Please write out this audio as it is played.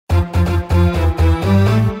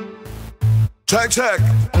Check.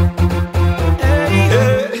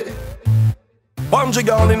 Hey. Bunji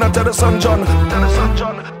Garlin and Teddyson John.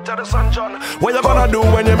 What you gonna do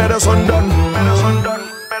when you made the sun done?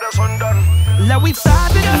 Now we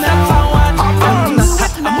started and step forward.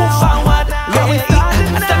 I move forward. Now we started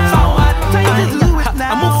and step forward. Time to do it now.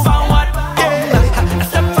 I move forward. I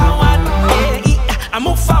step forward. I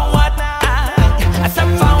move forward. I step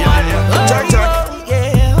forward. Check.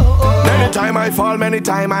 Many time I fall, many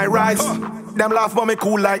time I rise. Them laugh but me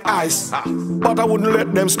cool like ice. But I wouldn't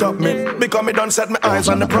let them stop me, because me done set my eyes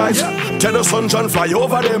on the prize. Tell the sunshine fly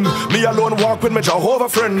over them. Me alone walk with me Jehovah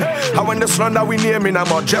friend. And when the slander we name in,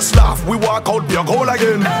 I'm just laugh. We walk out pure gold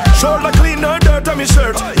again. Shoulder clean, no dirt on me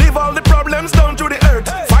shirt. Leave all the problems down to the earth.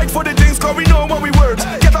 Fight for the things cause we know what we worth.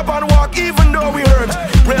 Get up and walk even though we hurt.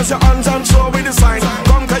 Raise your hands and show we the sign.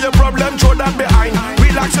 Conquer your problem, throw that behind.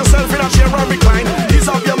 Relax yourself in a chair and recline. Ease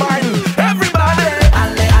up your mind. Everybody.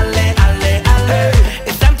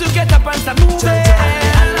 Get up and start moving.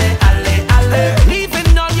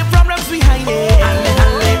 Leaving all your problems behind it.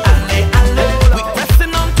 We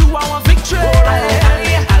pressing on to our victory. Oh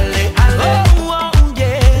yeah.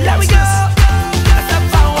 Let me go. I step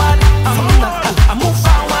forward. I move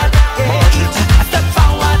forward. I step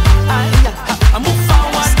forward. I move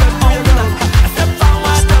forward. I step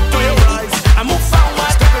forward. I move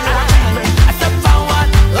forward. I step forward.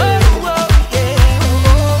 Oh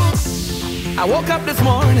yeah. I woke up this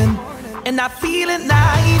morning and I feeling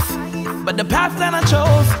nice, but the path that I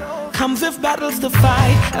chose comes with battles to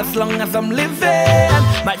fight. As long as I'm living,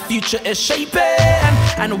 my future is shaping,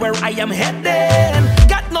 and where I am heading,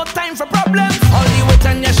 got no time for problems. All the weight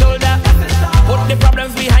on your shoulder, put the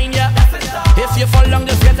problems behind you. If you fall long,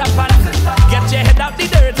 just get up and get your head out the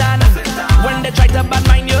dirt. And when they try to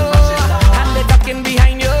badmine you and they talking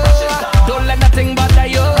behind you, don't let nothing bother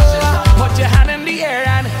you. Put your hand in the air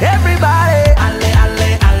and everybody.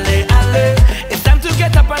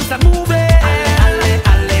 Get up and start moving.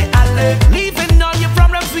 Leaving all your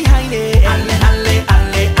problems behind it.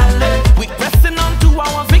 We pressing on to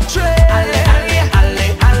our victory. Oh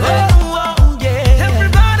yeah.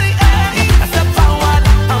 Everybody, I step forward.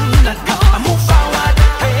 I move forward.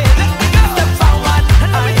 I step forward.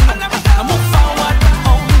 I move forward.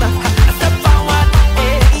 I step forward.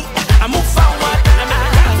 I move forward.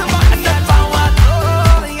 I step forward.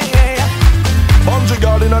 Oh yeah. Bunji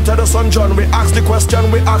Garlin and Teddyson John. We ask the question.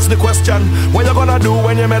 What you gonna do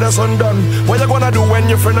when your medicine done? What you gonna do when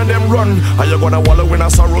your friend and them run? Are you gonna wallow in a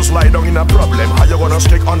sorrow, slide down in a problem? Are you gonna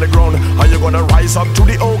stick on the ground? Are you gonna rise up to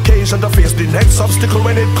the occasion to face the next obstacle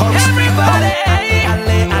when it comes? Everybody,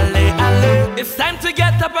 it's time to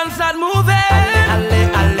get up and start moving.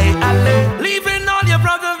 Leaving all your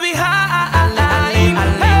problems behind.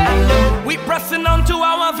 We pressing on to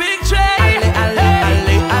our victory.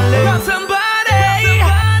 Somebody, I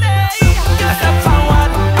step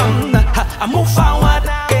forward. I move forward.